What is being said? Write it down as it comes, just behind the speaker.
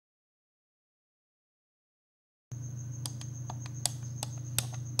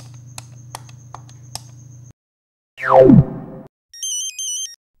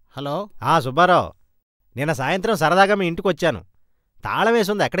Hello. Subbarao, నిన్న సాయంత్రం సరదాగా మీ ఇంటికొచ్చాను. తాళం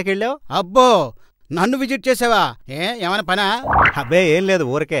వేసుంది, ఎక్కడికెళ్ళావు? అబ్బో, నన్ను విజిట్ చేసావా? ఏమైనా పనా? అబ్బే ఏం లేదు,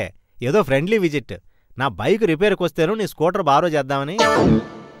 ఊరికే ఏదో ఫ్రెండ్లీ విజిట్. నా బైక్ రిపేర్కి వస్తేను నీ స్కూటర్ బారో చేద్దామని.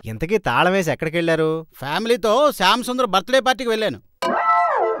 ఇంతకీ తాళం వేసి ఎక్కడికెళ్ళారు? ఫ్యామిలీతో శ్యామ్ సుందర్ బర్త్డే పార్టీకి వెళ్ళాను.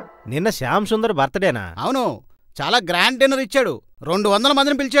 నిన్న శ్యామ్ సుందర్ బర్త్డేనా? అవును, చాలా గ్రాండ్ డిన్నర్ ఇచ్చాడు. 200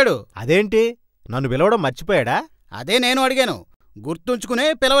 మందిని పిలిచాడు. అదేంటి, నన్ను పిలవడం మర్చిపోయాడా? అదే నేను అడిగాను, గుర్తుంచుకునే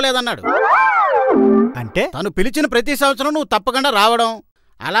పిలవలేదన్నాడు. అంటే తను పిలిచిన ప్రతి సంవత్సరం నువ్వు తప్పకుండా రావడం,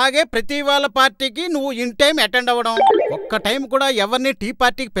 అలాగే ప్రతి వాళ్ళ పార్టీకి నువ్వు ఇన్ టైం అటెండ్ అవ్వడం, ఒక్క టైం కూడా ఎవరిని టీ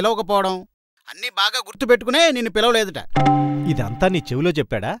పార్టీకి పిలవకపోవడం, అన్నీ బాగా గుర్తుపెట్టుకునే నిన్ను పిలవలేదుట. ఇదంతా నీ చెవిలో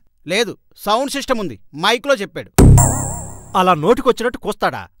చెప్పాడా? లేదు, సౌండ్ సిస్టమ్ ఉంది, మైక్లో చెప్పాడు. అలా నోటికొచ్చినట్టు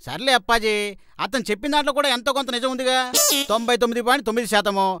కూస్తాడా? సర్లే అప్పాజీ, అతను చెప్పిన దాంట్లో కూడా ఎంతో కొంత నిజం ఉందిగా.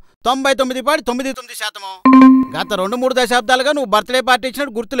 99.9%, 99.99%. గత 2-3 దశాబ్దాలుగా నువ్వు బర్త్డే పార్టీ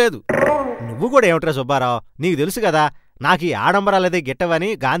ఇచ్చినట్టు గుర్తులేదు. నువ్వు కూడా ఏమిట్రా సుబ్బారావు, నీకు తెలుసు కదా నాకు ఈ ఆడంబరాలదే గిట్టవని,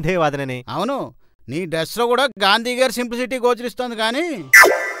 గాంధీవాదనని. అవును, నీ డ్రెస్లో కూడా గాంధీ గారి సింప్లిసిటీ గోచరిస్తోంది. కానీ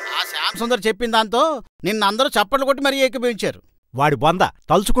ఆ శ్యామ్ సుందర్ చెప్పిన దాంతో నిన్నందరూ చప్పట్లు కొట్టి మరీ ఏకీభవించారు. వాడి బొంద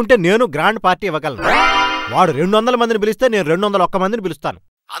తలుచుకుంటే నేను గ్రాండ్ పార్టీ ఇవ్వగలను. వాడు 200 మందిని పిలిస్తే నేను 201 మందిని పిలుస్తాను.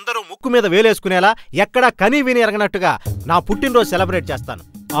 అందరూ ముక్కు మీద వేలేసుకునేలా, ఎక్కడా కనీ విని ఎరగనట్టుగా నా పుట్టినరోజు సెలబ్రేట్ చేస్తాను.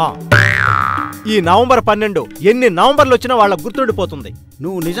 ఈ నవంబర్ 12 ఎన్ని నవంబర్లు వచ్చినా వాళ్ళకు గుర్తుండిపోతుంది.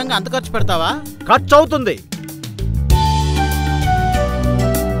 నువ్వు నిజంగా అంత ఖర్చు పెడతావా? ఖర్చు అవుతుంది.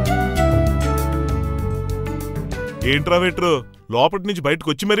 ఏంట్రా వెట్రు, లోపటి నుంచి బయటకు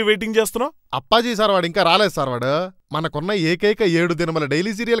వచ్చి మరీ వెయిటింగ్ చేస్తున్నావు? అప్పాజీ సార్ వాడు ఇంకా రాలేదు సార్. వాడు మనకున్న ఏకైక 7 దినముల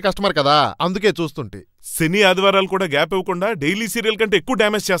డైలీ సీరియల్ కస్టమర్ కదా, అందుకే చూస్తుంటే. శని ఆదివారాలు కూడా గ్యాప్ ఇవ్వకుండా డైలీ సీరియల్ కంటే ఎక్కువ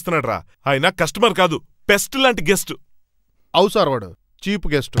డ్యామేజ్ చేస్తున్నాడు రా. ఆయన కస్టమర్ కాదు, పెస్ట్ లాంటి గెస్ట్. అవు సార్, వాడు చీప్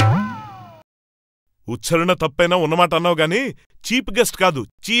గెస్ట్. ఉచ్చారణ తప్పైనా ఉన్నమాట అన్నావు గానీ చీప్ గెస్ట్ కాదు,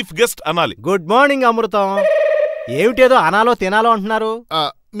 చీఫ్ గెస్ట్ అనాలి. గుడ్ మార్నింగ్ అమృతం. ఏమిటేదో అనాలో తినాలో అంటున్నారు?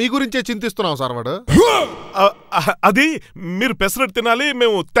 మీ గురించే చింతిస్తున్నాం సార్. వాడు అది మీరు పెసరట్టు తినాలి,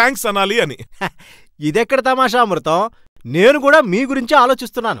 మేము థ్యాంక్స్ అనాలి అని. ఇదెక్కడ తమాషా అమృతం, నేను కూడా మీ గురించే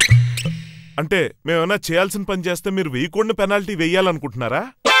ఆలోచిస్తున్నాను. అంటే మేమేమన్నా చేయాల్సిన పని చేస్తే మీరు వేయకుండా పెనాల్టీ వెయ్యాలనుకుంటున్నారా?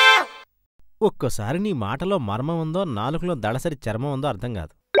 ఒక్కోసారి నీ మాటలో మర్మం ఉందో, నాలుగులో దళసరి చర్మం ఉందో అర్థం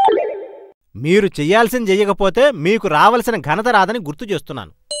కాదు. మీరు చెయ్యాల్సింది చెయ్యకపోతే మీకు రావలసిన ఘనత రాదని గుర్తు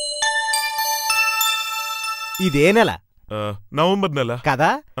చేస్తున్నాను. ఇదే నెల? నవంబర్ నెల కదా.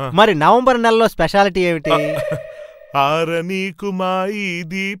 మరి నవంబర్ నెలలో స్పెషాలిటీ ఏమిటి? ఆరనీకు మాయి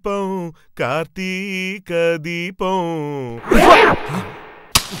దీపం, కార్తీక దీపం.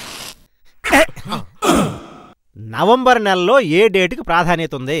 నవంబర్ నెలలో ఏ డేటుకి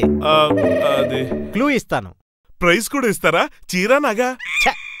ప్రాధాన్యత ఉంది? క్లూ ఇస్తాను. ప్రైజ్ కూడా ఇస్తారా? చీరా నాగా?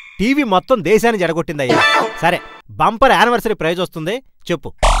 టీవీ మొత్తం దేశాన్ని జడగొట్టిందయ్యా. సరే, బంపర్ యానివర్సరీ ప్రైజ్ వస్తుంది, చెప్పు.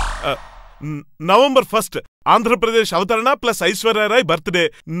 నవంబర్ 1 ఆంధ్రప్రదేశ్ అవతరణ plus Aishwarya Rai birthday.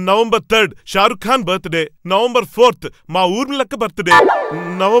 November 3 Shahrukh Khan birthday. November 4 మా ఊర్మిళక్క birthday.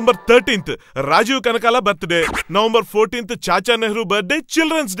 November 13 Rajiv Kanakala birthday. November 14 Chacha Nehru birthday,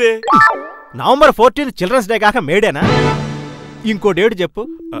 children's day. November 14 children's day కాక మేడేనా? ఇంకో డేట్ చెప్పు.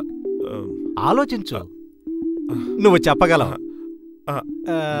 ఆలోచించు, నువ్వు చెప్పగలవు.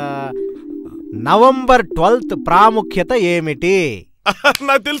 నవంబర్ 12 ప్రాముఖ్యత ఏమిటి?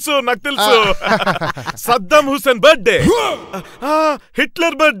 నాకు తెలుసు, నాకు తెలుసు. Saddam Hussain birthday,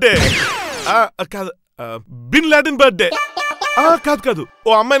 Hitler birthday కాదు, బిన్ లాడెన్ బర్త్డే కాదు కాదు, ఓ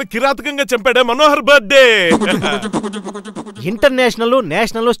అమ్మాయిని కిరాతకంగా చంపాడే, Manohar birthday. International,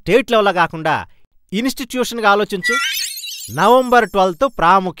 national, state level కాకుండా ఇన్స్టిట్యూషన్ గా ఆలోచించు. నవంబర్ 12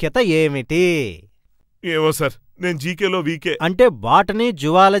 ప్రాముఖ్యత ఏమిటి? ఏమో సార్, నేను జీకేలో వీకే. అంటే బాటనీ,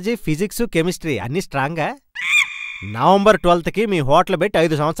 జువాలజీ, ఫిజిక్స్, కెమిస్ట్రీ అన్ని స్ట్రాంగా? నవంబర్ 12కి మీ హోటల్ పెట్టి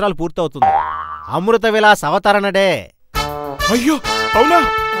 5 సంవత్సరాలు పూర్తవుతుంది. అమృత విలాస్ అవతరణ డే. అయ్యో అవునా?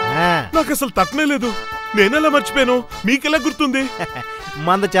 నాకు అసలు తట్టనే లేదు. నేనెలా మర్చిపోయాను? మీకెలా గుర్తుంది?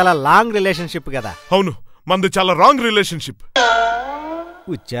 మంది చాలా లాంగ్ రిలేషన్షిప్ కదా. అవును, మంది చాలా రాంగ్ రిలేషన్షిప్.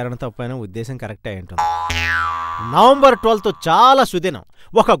 ఉచ్చారణ తప్పైన ఉద్దేశం కరెక్ట్ అయి ఉంటుంది. నవంబర్ 12 చాలా సుదినం.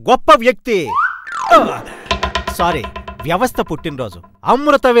 ఒక గొప్ప వ్యక్తి, సారీ వ్యవస్థ పుట్టినరోజు,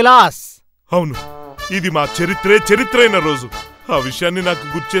 అమృత విలాస్. అవును, ఇది మా చరిత్రైన రోజు. ఆ విషయాన్ని నాకు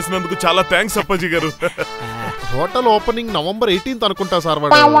గుర్తు చేసినందుకు చాలా థ్యాంక్స్ అప్పాజీ గారు. హోటల్ ఓపెనింగ్ నవంబర్ 18 అనుకుంటా సార్.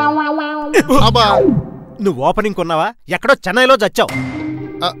 వాడు నువ్వు ఓపెనింగ్ కొన్నావా? ఎక్కడో చెన్నైలో చచ్చావు.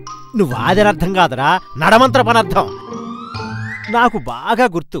 నువ్వు ఆదినర్థం కాదురా, నడమంత్ర పనర్థం. నాకు బాగా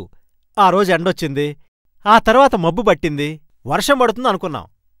గుర్తు. ఆ రోజు ఎండొచ్చింది, ఆ తర్వాత మబ్బు పట్టింది, వర్షం పడుతుంది అనుకున్నాం,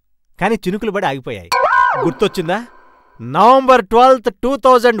 కాని చినుకులు పడి ఆగిపోయాయి. గుర్తొచ్చిందా? నవంబర్ 12,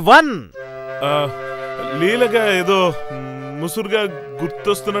 2001. లీలగా ఏదో ముసురుగా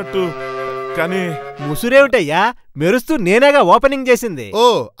గుర్తొస్తున్నట్టు. కానీ ముసురేమిటయ్యా, మెరుస్తూ నేనేగా ఓపెనింగ్ చేసింది. ఓ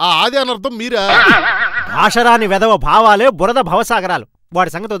ఆ ఆది అనర్థం మీరా? భాషరాని వెధవ భావాలే బురద భవసాగరాలు.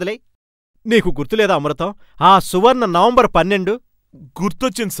 వాడి సంగతి వదిలే. నీకు గుర్తులేదా అమృతం, ఆ సువర్ణ నవంబర్ 12?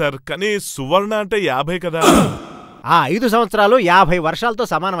 గుర్తొచ్చింది సార్, కానీ సువర్ణ అంటే 50 కదా. ఆ 5 సంవత్సరాలు 50 వర్షాలతో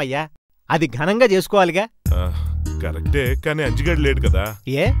సమానమయ్యా. అది ఘనంగా చేసుకోవాలిగా. కరెక్టే, కానీ అంజిగాడు లేడు కదా.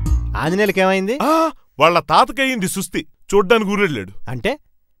 ఏ ఆంజనేయులకేమైంది? వాళ్ళ తాతకయ్యింది సుస్తి, చూడ్డానికి ఊరెళ్ళాడు. అంటే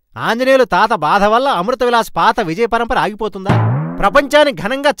ఆంజనేయులు తాత బాధ వల్ల అమృత విలాస్ పాత విజయ పరంపర ఆగిపోతుందా? ప్రపంచానికి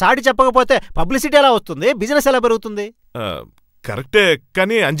ఘనంగా చాటి చెప్పకపోతే పబ్లిసిటీ ఎలా వస్తుంది, బిజినెస్ ఎలా పెరుగుతుంది? కరెక్టే,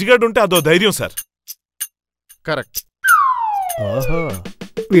 కానీ అంజిగాడు ఉంటే అదో ధైర్యం సార్. కరెక్ట్. ఓహో,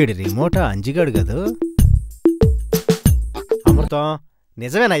 వీడి రిమోటా అంజిగాడు గదు. అమృతం,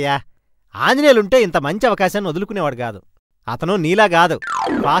 నిజమేనయ్యా, ఆంజనేయులుంటే ఇంత మంచి అవకాశాన్ని వదులుకునేవాడు కాదు. అతను నీలా కాదు,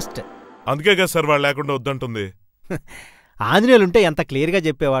 ఫాస్ట్. అందుకే కదా సార్ వాళ్ళు లేకుండా వద్దంటుంది. ఆంజనేయులుంటే ఎంత క్లియర్గా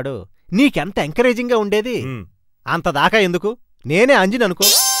చెప్పేవాడు, నీకెంత ఎంకరేజింగ్గా ఉండేది. అంతదాకా ఎందుకు, నేనే అంజిని అనుకో.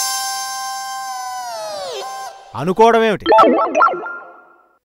 అనుకోవడమేమిటి,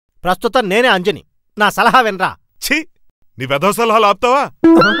 ప్రస్తుతం నేనే అంజని. నా సలహా వినరా? ఛీ, నీ వెధవ సలహాలు ఆపుతావా?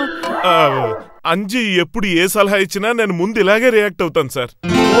 అంజి ఎప్పుడు ఏ సలహా ఇచ్చినా నేను ముందు ఇలాగే రియాక్ట్ అవుతాను సార్.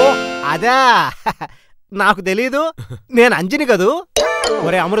 ఓ అదా, నాకు తెలీదు. నేను అంజిని కదూ.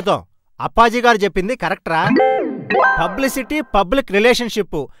 ఒరే అమృతం, అప్పాజీ గారు చెప్పింది కరెక్టరా? పబ్లిసిటీ, పబ్లిక్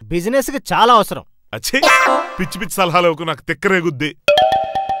రిలేషన్షిప్ బిజినెస్ కి చాలా అవసరం. అచ్చే, పిచ్చి పిచ్చి సలహాలకు నాకు తిక్కరేగుద్ది.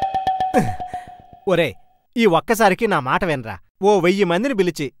 ఒరే, ఈ ఒక్కసారికి నా మాట వినరా. ఓ 1000 మందిని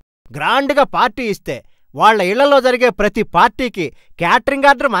పిలిచి గ్రాండ్గా పార్టీ ఇస్తే వాళ్ల ఇళ్లలో జరిగే ప్రతి పార్టీకి క్యాటరింగ్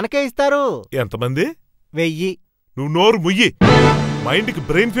ఆర్డర్ మనకే ఇస్తారు. ఎంతమంది? 1000. నువ్వు నోరు ముయ్యి. మైండ్కి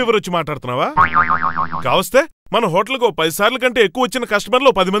బ్రెయిన్ ఫీవర్ వచ్చి మాట్లాడుతున్నావా? కావస్తే మన హోటల్కి 10 సార్లు కంటే ఎక్కువ వచ్చిన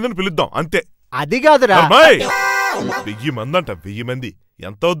కస్టమర్లు 10 మందిని పిలుద్దాం అంతే. అది కాదురా. 1000 మంది అంట. 1000 మంది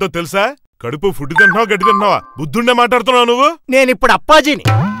ఎంత అవుద్దో తెలుసా? కడుపు ఫుడ్ తింటున్నావా, గడ్డి తింటున్నావా? బుద్ధుండే మాట్లాడుతున్నావు నువ్వు. నేనిప్పుడు అప్పాజీని.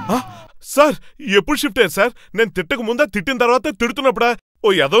 సార్, ఎప్పుడు షిఫ్ట్ అయ్యారు సార్? నేను తిట్టక ముందా, తిట్టిన తర్వాత తిడుతున్నప్పుడా?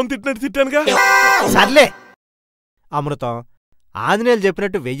 ఓ యదవం తిట్టినట్టు తిట్టానుగా. సర్లే అమృతం, ఆంజనేయులు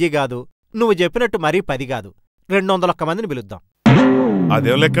చెప్పినట్టు 1000 కాదు, నువ్వు చెప్పినట్టు మరీ 10 కాదు, 201 మందిని పిలుద్దాం.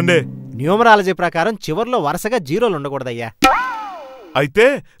 అదేం లెక్కండి? న్యూమరాలజీ ప్రకారం చివర్లో వరుసగా జీరోలు ఉండకూడదయ్యా. అయితే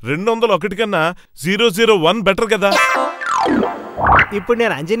 201 కన్నా 001 బెటర్ కదా. ఇప్పుడు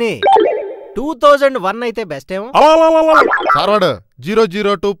నేను అంజని 2001 అయితే బెస్ట్ ఏమో. సార్వాడు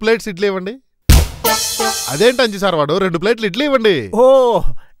 002 ప్లేట్స్ ఇడ్లీ ఇవ్వండి. అదేంటి అంజి సార్వాడు 2 ప్లేట్లు ఇడ్లీ ఇవ్వండి. ఓ,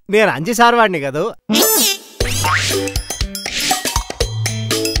 నేను అంజి సార్వాడిని కదూ.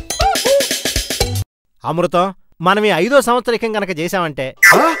 అమృతం, మనం ఈ 5వ సంవత్సరికం గనక చేశామంటే,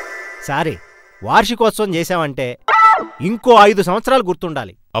 సారీ వార్షికోత్సవం చేశామంటే ఇంకో 5 సంవత్సరాలు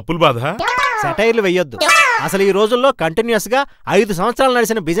గుర్తుండాలి. అప్పుల బాధ. సెటైర్లు వెయ్యొద్దు. అసలు ఈ రోజుల్లో కంటిన్యూస్ గా 5 సంవత్సరాలు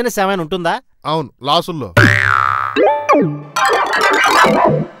నడిచిన బిజినెస్ ఏమైనా ఉంటుందా? అవును, లాసుల్లో.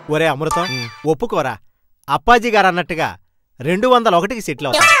 ఒరే అమృతం, ఒప్పుకోరా. అప్పాజీ గారు అన్నట్టుగా 201కి సెటిల్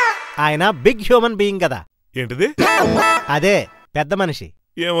అవుతా. ఆయన బిగ్ హ్యూమన్ బీయింగ్ కదా. ఏంటిది? అదే పెద్ద మనిషి.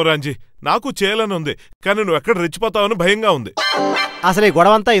 ఏమో రాంజీ, నాకు చేయాలని ఉంది, కానీ నువ్వు ఎక్కడ రెచ్చిపోతావని భయంగా ఉంది. అసలు ఈ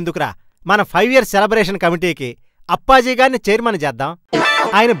గొడవంతా ఎందుకురా? మన 5 years సెలబ్రేషన్ కమిటీకి అప్పాజీ గారిని చైర్మన్ చేద్దాం.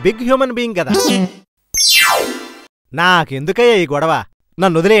 ఆయన బిగ్ హ్యూమన్ బీయింగ్ కదా. నాకెందుకయ్యా ఈ గొడవ,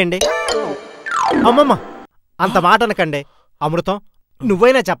 నన్ను వదిలేయండి. అమ్మమ్మ, అంత మాట అనకండి. అమృతం,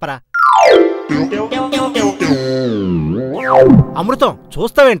 నువ్వైనా చెప్పరా. అమృతం,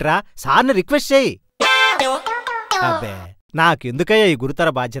 చూస్తావేంట్రా? సార్ని రిక్వెస్ట్ చేయి. అబ్బే, నాకెందుకయ్యా ఈ గురుతర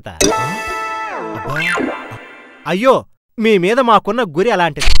బాధ్యత? అయ్యో, మీ మీద మాకున్న గురి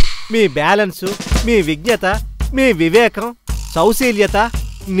అలాంటిది. మీ బ్యాలెన్సు, మీ విజ్ఞత, మీ వివేకం, సౌశీల్యత,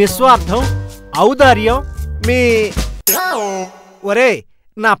 నిస్వార్థం, ఔదార్యం, మీ... ఒరే,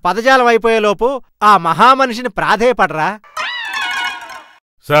 నా పదజాలం అయిపోయేలోపు ఆ మహామనిషిని ప్రాధేయపడరా.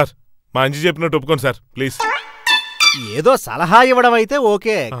 సార్, మా అంజి చెప్పినట్టు ఒప్పుకోండి సార్, ప్లీజ్. ఏదో సలహా ఇవ్వడం అయితే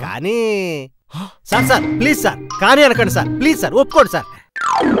ఓకే, కానీ... సార్ ప్లీజ్ సార్, కానీ అనకండి సార్, ప్లీజ్ సార్, ఒప్పుకోండి సార్.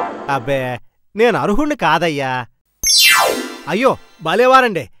 అబ్బే, నేను అర్హుణ్ణి కాదయ్యా. అయ్యో,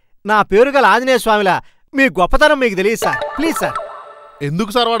 భలేవారండి. నా పేరుగల ఆంజనేయ స్వామిలా మీ గొప్పతనం మీకు తెలియదు సార్, ప్లీజ్ సార్.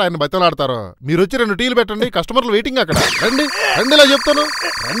 ఎందుకు సార్ వాడు ఆయన బతిలాడతారు? మీరొచ్చి 2 టీలు పెట్టండి, కస్టమర్లు వెయిటింగ్ అక్కడ. రండి రండి, ఇలా చెప్తాను.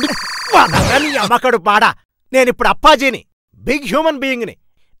 రండి. అమ్మకడు పాడా. నేనిప్పుడు అప్పాజీని, బిగ్ హ్యూమన్ బీయింగ్ని.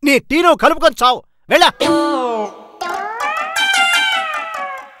 నీ టీను కలుపుకొని చావు, వెళ్ళా.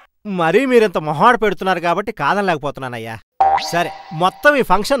 మరీ మీరింత మొహాడు పెడుతున్నారు కాబట్టి కాదనలేకపోతున్నానయ్యా. సరే, మొత్తం ఈ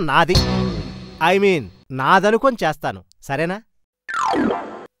ఫంక్షన్ నాది. ఐ మీన్ నాదనుకొని చేస్తాను, సరేనా?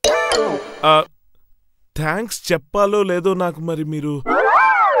 థ్యాంక్స్ చెప్పాలో లేదో నాకు మరి మీరు...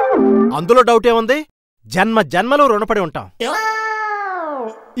 అందులో డౌట్ ఏముంది? జన్మ జన్మలు రుణపడి ఉంటాం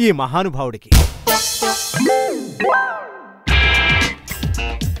ఈ మహానుభావుడికి.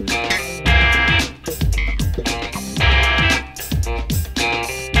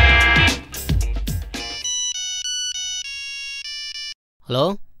 హలో,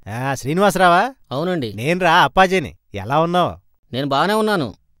 శ్రీనివాసరావా? అవునండి. నేనురా అప్పాజీని. ఎలా ఉన్నావు? నేను బాగానే ఉన్నాను.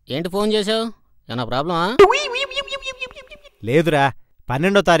 ఏంటి ఫోన్ చేశావు? ఏమన్నా ప్రాబ్లమా? లేదురా,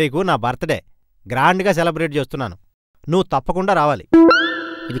 12వ తారీఖు నా బర్త్డే గ్రాండ్గా సెలబ్రేట్ చేస్తున్నాను. నువ్వు తప్పకుండా రావాలి.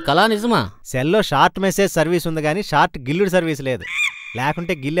 ఇది కళా నిజమా? సెల్లో షార్ట్ మెసేజ్ సర్వీస్ ఉంది కానీ షార్ట్ గిల్లుడు సర్వీస్ లేదు.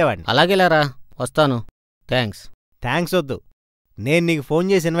 లేకుంటే గిల్లేవాడిని. అలాగేలారా, వస్తాను. థ్యాంక్స్ వద్దు. నేను నీకు ఫోన్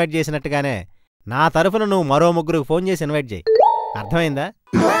చేసి ఇన్వైట్ చేసినట్టుగానే నా తరఫున నువ్వు మరో 3కు ఫోన్ చేసి ఇన్వైట్ చేయి. అర్థమైందా?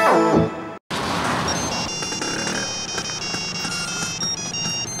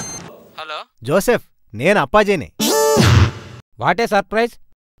 హలో జోసెఫ్, నేను అప్పాజీని. What a surprise!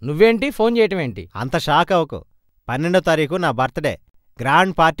 నువ్వేంటి ఫోన్ చేయటం ఏంటి? అంత షాక్ అవ్వకు. 12వ తారీఖు నా బర్త్డే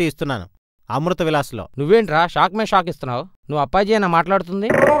గ్రాండ్ పార్టీ ఇస్తున్నాను అమృత విలాస్లో. నువ్వేంట్రా షాక్ మీద షాక్ ఇస్తున్నావు? నువ్వు అప్పాజీ అయినా మాట్లాడుతుంది?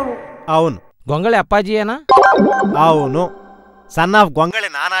 అవును. గొంగళి అప్పాజీయేనా? అవును. సన్ ఆఫ్ గొంగళి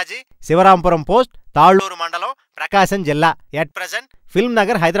నానాజీ, శివరాంపురం పోస్ట్, తాళ్ళూరు మండలం, ప్రకాశం జిల్లా. ఎట్ ప్రెజెంట్ ఫిల్మ్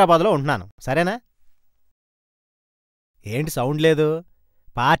నగర్ హైదరాబాద్లో ఉంటున్నాను. సరేనా? ఏంటి సౌండ్ లేదు?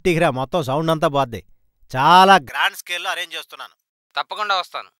 పార్టీకి రా, మొత్తం సౌండ్ అంతా పోద్ది. చాలా గ్రాండ్ స్కేల్లో అరేంజ్ చేస్తున్నాను. తప్పకుండా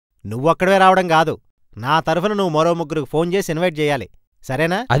వస్తాను. నువ్వొక్కడే రావడం కాదు, నా తరఫున నువ్వు మరో 3కు ఫోన్ చేసి ఇన్వైట్ చేయాలి.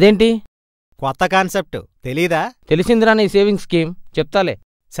 సరేనా? అదేంటి కొత్త కాన్సెప్ట్ తెలీదా? తెలిసిందిరా నీ సేవింగ్ స్కీమ్, చెప్తాలే.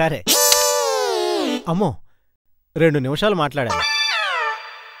 సరే. అమ్మో, 2 నిమిషాలు మాట్లాడాను.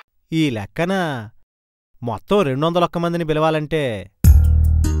 ఈ లెక్కన మొత్తం 201 మందిని పిలవాలంటే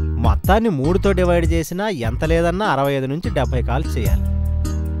మొత్తాన్ని 3తో డివైడ్ చేసినా ఎంత లేదన్నా 65 నుంచి 70 కాల్స్ చేయాలి.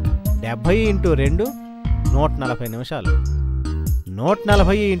 70 × 2 140 నిమిషాలు.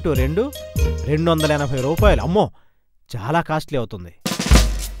 140 × 2 280 రూపాయలు. అమ్మో, చాలా కాస్ట్లీ అవుతుంది.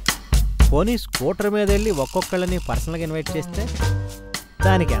 పోనీ స్కూటర్ మీద వెళ్ళి ఒక్కొక్కళ్ళని పర్సనల్గా ఇన్వైట్ చేస్తే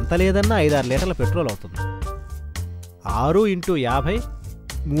దానికి ఎంత లేదన్నా 5-6 లీటర్ల పెట్రోల్ అవుతుంది. 6 × 50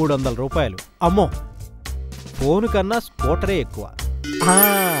 300 రూపాయలు. అమ్మో, ఫోను కన్నా స్కూటరే ఎక్కువ.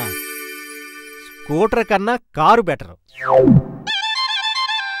 స్కూటర్ కన్నా కారు బెటరు.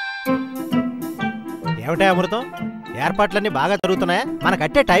 ఏమిటా అమృతం, ఏర్పాట్లన్నీ బాగా జరుగుతున్నాయా?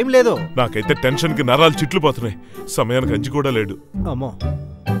 మనకట్టే టైం లేదు. నాకైతే టెన్షన్కి నరాలు చిట్లిపోతున్నాయి. సమయానికి అంచి కూడా లేడు. అమ్మో,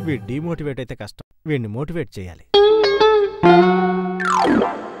 వీడు డీమోటివేట్ అయితే కష్టం. వీడిని మోటివేట్ చేయాలి.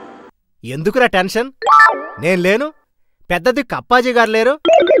 ఎందుకురా టెన్షన్? నేను లేను, పెద్ద దిక్కు అప్పాజీ గారు లేరు.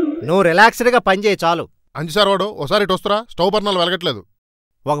 నువ్వు రిలాక్స్డ్గా పనిచేయి చాలు. అంజి వాడు ఒకసారి ఇటు వస్తురా, స్టవ్ బర్నర్లు వెలగట్లేదు.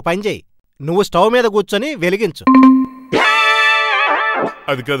 ఒక పని చేయి, నువ్వు స్టవ్ మీద కూర్చొని వెలిగించు.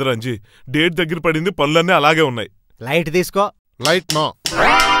 అది కదా రంజీ, డేట్ దగ్గర పడింది, పనులన్నీ అలాగే ఉన్నాయి. లైట్ తీసుకో. Light no.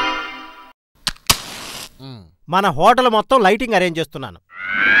 మన హోటల్ మొత్తం లైటింగ్ అరేంజ్ చేస్తున్నాను.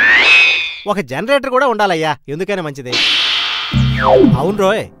 ఒక జనరేటర్ కూడా ఉండాలయ్యా, ఎందుకైనా మంచిది. అవును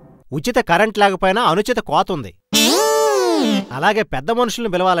రోయ్, ఉచిత కరెంట్ లేకపోయినా అనుచిత కోత ఉంది. అలాగే పెద్ద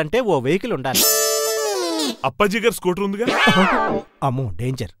మనుషుల్ని పిలవాలంటే ఓ వెహికల్ ఉండాలి. అప్పాజీ గారి స్కూటర్ ఉందిగా. అమ్మో,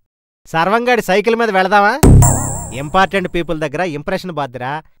 డేంజర్. సర్వంగాడి సైకిల్ మీద వెళదామా? ఇంపార్టెంట్ పీపుల్ దగ్గర ఇంప్రెషన్ బాద్దిరా.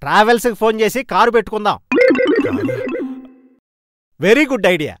 ట్రావెల్స్కి ఫోన్ చేసి కారు పెట్టుకుందాం. Very good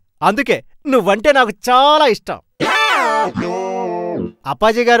idea. అందుకే నువ్వంటే నాకు చాలా ఇష్టం.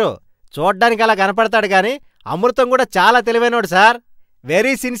 అప్పాజీ గారు చూడ్డానికి అలా కనపడతాడు గాని అమృతం కూడా చాలా తెలివైనోడు sir.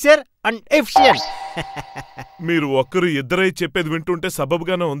 Very sincere and efficient. మీరు ఒక్కరు ఇద్దరై చెప్పేది వింటుంటే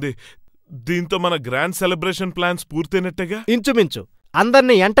సబబుగానే ఉంది. దీంతో మన గ్రాండ్ సెలబ్రేషన్ ప్లాన్స్ పూర్తయినట్టేగా. ఇంచుమించు.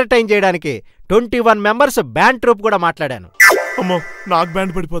 అందర్నీ ఎంటర్టైన్ చేయడానికి 21 మెంబర్స్ బ్యాండ్ ట్రూప్ కూడా మాట్లాడాను. అమ్మో, నాకు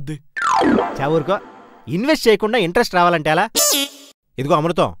బ్యాండ్ పడిపోద్ది. చవురుకో, ఇన్వెస్ట్ చేయకుండా ఇంట్రెస్ట్ రావాలంటే అలా. ఇదిగో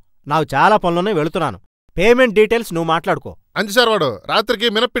అమృతం, నాకు చాలా పనులున్నాయి, వెళుతున్నాను. పేమెంట్ డీటెయిల్స్ నువ్వు మాట్లాడుకో. అంజి వాడు రాత్రికి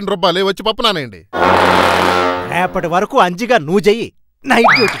మినప్పిండి రుబ్బాలి, వచ్చి పప్పు నానేయండి. రేపటి వరకు అంజిగా నువ్వు చెయ్యి.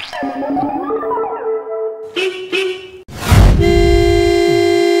 Night duty.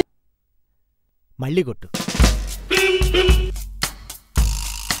 మళ్ళీ కొట్టు.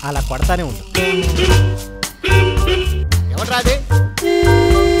 అలా కొడతానే ఉండు. ఎవడ్రా అది?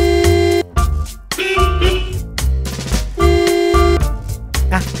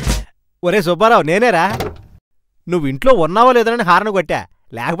 ఒరే సుబ్బారావు, నేనేరా. నువ్వు ఇంట్లో ఉన్నావో లేదని హారను కొట్టా,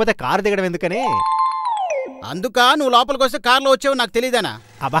 లేకపోతే కారు దిగడం ఎందుకని. అందుకా నువ్వు లోపలికొస్తే కారులో వచ్చావు నాకు తెలియదేనా?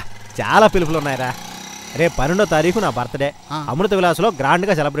 అబ్బా, చాలా పిలుపులున్నాయిరా. రేపు 12వ తారీఖు నా బర్త్డే అమృత విలాస్లో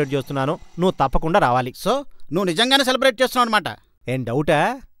గ్రాండ్గా సెలబ్రేట్ చేస్తున్నాను. నువ్వు తప్పకుండా రావాలి. సో నువ్వు నిజంగానే సెలబ్రేట్ చేస్తున్నావు అనమాట? ఏం డౌటా?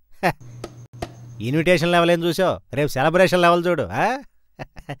 ఇన్విటేషన్ లెవెల్ ఏం చూసావు, రేపు సెలబ్రేషన్ లెవెల్ చూడు.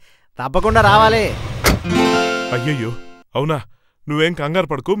 తప్పకుండా రావాలి. అయ్యయ్యో, అవునా? నువ్వేం కంగారు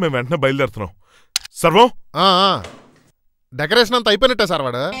పడుకు, మేము వెంటనే బయలుదేరుతున్నాం. సర్వం డెకరేషన్ అంతా అయిపోయినట్టే సార్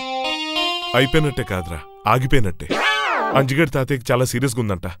వాడు. అయిపోయినట్టే కాదురా, ఆగిపోయినట్టే. అంజిగడి తాతయ్యకి చాలా సీరియస్గా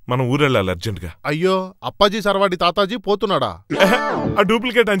ఉందంట, మనం ఊరెళ్ళాలి అర్జెంట్గా. అయ్యో, అప్పాజీ సర్వాడి తాతాజీ పోతున్నాడా? ఆ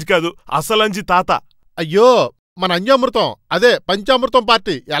డూప్లికేట్ అంజి కాదు, అసలు అంజి తాత. అయ్యో, మన అంజామృతం, అదే పంచామృతం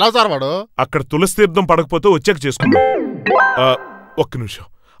పార్టీ ఎలా సార్ వాడు? అక్కడ తులసి తీర్థం పడకపోతే వచ్చాక చేసుకుందాం. ఒక్క నిమిషం,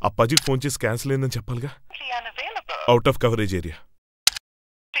 అప్పాజీకి ఫోన్ చేసి క్యాన్సిల్ అయిందని చెప్పాలిగా. Out of coverage area.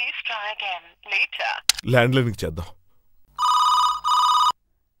 Land లైన్కి చేద్దాం.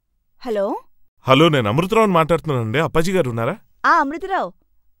 హలో హలో, నేను అమృతరావుని మాట్లాడుతున్నానండి. అప్పాజీ గారు ఉన్నారా? అమృతరావు,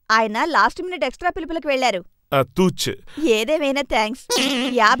 ఆయన లాస్ట్ మినిట్ ఎక్స్ట్రా పిలుపులకు వెళ్లారు. తూచ్. ఏదేమైనా థ్యాంక్స్.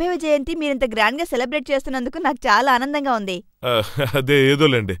 50వ జయంతి మీరింత గ్రాండ్ గా సెలబ్రేట్ చేస్తున్నందుకు నాకు చాలా ఆనందంగా ఉంది. అదే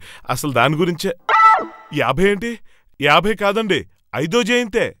ఏదోలేండి, అసలు దాని గురించే. 50 ఏంటి? 50 కాదండి, 5వ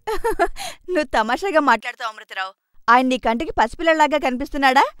జయంతే. నువ్వు తమాషాగా మాట్లాడుతావు అమృతరావు. ఆయన నీ కంటికి పసిపిల్లలాగా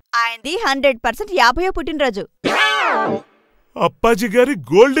కనిపిస్తున్నాడా? ఆయనది 100% 50వ పుట్టినరోజు. అప్పాజీ గారి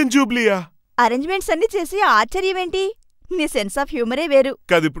గోల్డెన్ జూబ్లీయా? అరేంజ్మెంట్స్ అన్ని చేసి ఆశ్చర్యమేంటి? నీ సెన్స్ ఆఫ్ హ్యూమరే వేరు.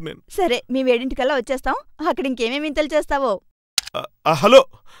 కాదు ఇప్పుడు నేను. సరే, మేము 7 వచ్చేస్తాం. అక్కడ ఇంకేమేమి వింతలు చేస్తావో. హలో.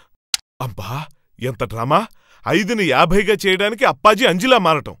 అబ్బా, ఎంత డ్రామా! 5ని 50గా చేయడానికి అప్పాజీ అంజిలా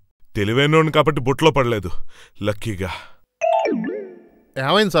మారటం. తెలివైనోడు కాబట్టి బుట్లో పడలేదు, లక్కీగా.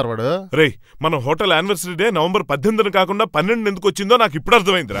 ఏమైంది సార్ వాడు? రేయ్, మన హోటల్ యానివర్సరీ డే నవంబర్ 18 కాకుండా 12 ఎందుకు వచ్చిందో నాకు ఇప్పుడు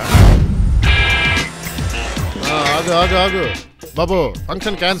అర్థమైందిరా. ఆగు ఆగు ఆగు బాబు,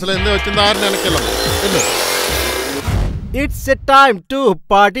 ఫంక్షన్ క్యాన్సిల్ అయింది, వచ్చిందా అని వెనక్కి. It's a time to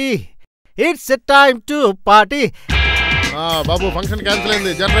party, it's a time to party. Babu, function cancel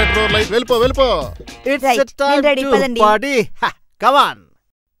అయింది, జనరేటర్ లైట్ వెళ్ళిపో. It's a time to party, come on.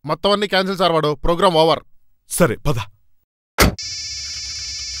 మొత్తం అన్ని క్యాన్సిల్ సార్ వాడు, ప్రోగ్రామ్ ఓవర్. సరే పద.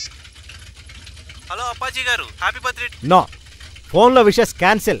 హలో అప్పాజీ గారు, హ్యాపీ బర్త్డే. నో, ఫోన్లో విషెస్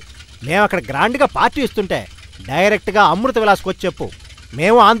క్యాన్సిల్. మేము అక్కడ గ్రాండ్గా పార్టీ ఇస్తుంటే డైరెక్ట్గా అమృత విలాస్కి వచ్చి చెప్పు,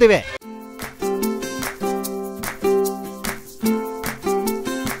 మేము ఆన్ ది వే.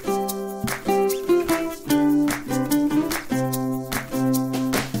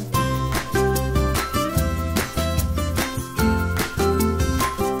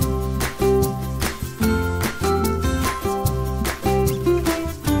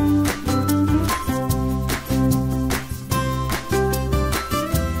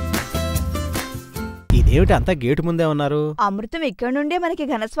 ఏమిటి అంతా గేటు ముందే ఉన్నారు? అమృతం ఇక్కడ నుండే మనకి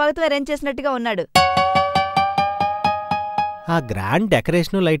ఘనస్వాగతం అరేంజ్ చేసినట్టుగా ఉన్నాడు. ఆ గ్రాండ్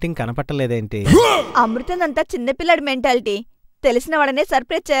డెకరేషన్ లైటింగ్ కనపట్టలేదేంటి? అమృతం అంతా చిన్నపిల్లాడి మెంటాలిటీ. తెలిసిన వాడనే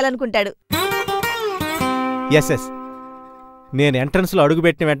సర్ప్రైజ్ చేయాలనుకుంటాడు. ఎస్ ఎస్, నేను ఎంట్రన్స్ లో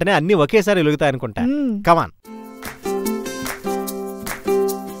అడుగుపెట్టిన వెంటనే అన్ని ఒకేసారి వెలుగుతాయనుకుంటా. కమాన్.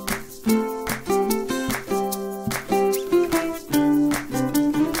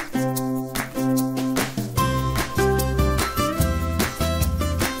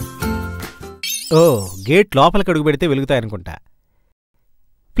 ఓ, గేట్ లోపలికి అడుగు పెడితే వెలుగుతాయనుకుంటా.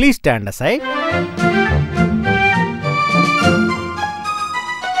 Please stand aside.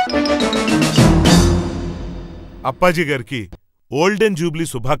 అప్పాజీ గారికి ఓల్డెన్ జూబ్లీ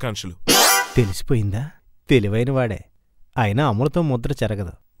శుభాకాంక్షలు. తెలిసిపోయిందా? తెలివైన వాడే. అయినా అమృతం ముద్ర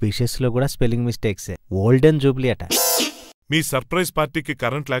చెరగదు. విషెస్లో కూడా స్పెల్లింగ్ మిస్టేక్సే. ఓల్డెన్ జూబ్లీ అట. మీ సర్ప్రైజ్ పార్టీకి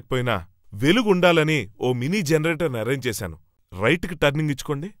కరెంట్ లేకపోయినా వెలుగు ఉండాలని ఓ మినీ జనరేటర్ని అరేంజ్ చేశాను. రైట్కి టర్నింగ్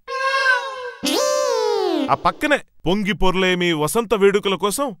ఇచ్చుకోండి. ఆ పక్కనే పొంగి పొర్లే మీ వసంత వేడుకల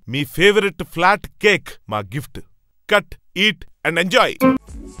కోసం మీ ఫేవరెట్ ఫ్లాట్ కేక్ మా gift. Cut, eat and enjoy.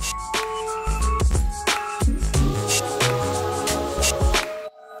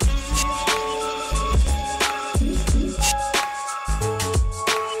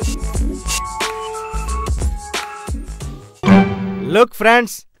 Look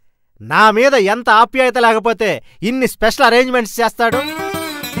friends, నా మీద ఎంత ఆప్యాయత లేకపోతే ఇన్ని స్పెషల్ అరేంజ్మెంట్స్ చేస్తాడు.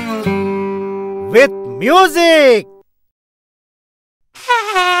 With music.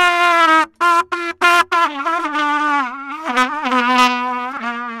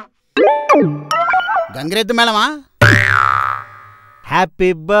 గంగిరెద్దు మేళమా?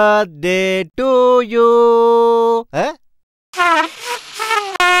 Happy birthday to you.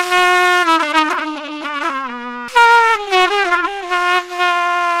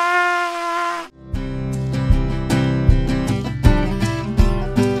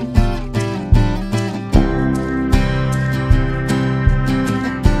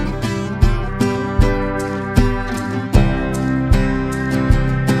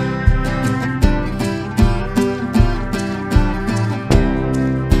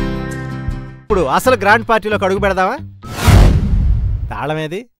 ఇప్పుడు అసలు గ్రాండ్ పార్టీలోకి అడుగు పెడదామా?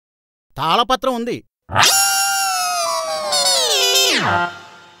 తాళమేది? తాళపత్రం ఉంది.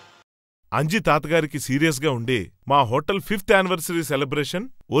 అంజి తాతగారికి సీరియస్గా ఉండి మా hotel 5th anniversary celebration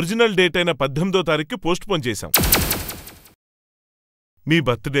original date అయిన 18వ తారీఖుకి పోస్ట్ పోన్ చేశాం. మీ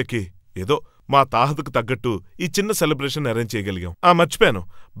బర్త్డేకి ఏదో మా తాహతకు తగ్గట్టు ఈ చిన్న సెలబ్రేషన్ అరేంజ్ చేయగలిగాం. మర్చిపోయాను,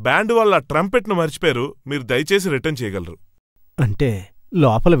 బ్యాండ్ వాళ్ళ ట్రంపెట్ను మర్చిపోయారు. మీరు దయచేసి రిటర్న్ చేయగలరు. అంటే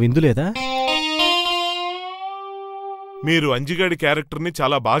లోపల విందు లేదా? మీరు అంజిగాడి క్యారెక్టర్ని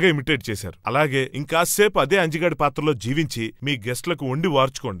చాలా బాగా ఇమిటేట్ చేశారు. అలాగే ఇంకాసేపు అదే అంజిగాడి పాత్రలో జీవించి మీ గెస్ట్లకు వండి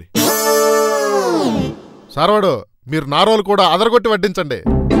వార్చుకోండి. సార్వాడు, మీరు నా రోలు కూడా అదరగొట్టి వడ్డించండి.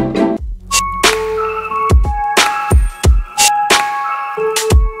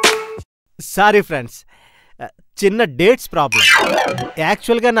 సారీ ఫ్రెండ్స్, చిన్న డేట్స్ ప్రాబ్లం.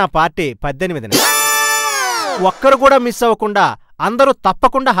 యాక్చువల్గా నా పార్టీ 18న. ఒక్కరు కూడా మిస్ అవ్వకుండా అందరూ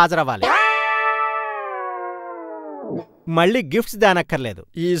తప్పకుండా హాజరవ్వాలి. మళ్ళీ గిఫ్ట్స్ దానక్కర్లేదు.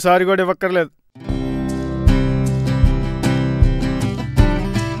 ఈసారి కూడా ఇవ్వక్కర్లేదు.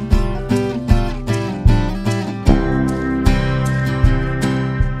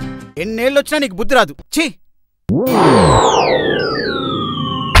 ఎన్నేళ్ళొచ్చినా నీకు బుద్ధి రాదు. ఛీ!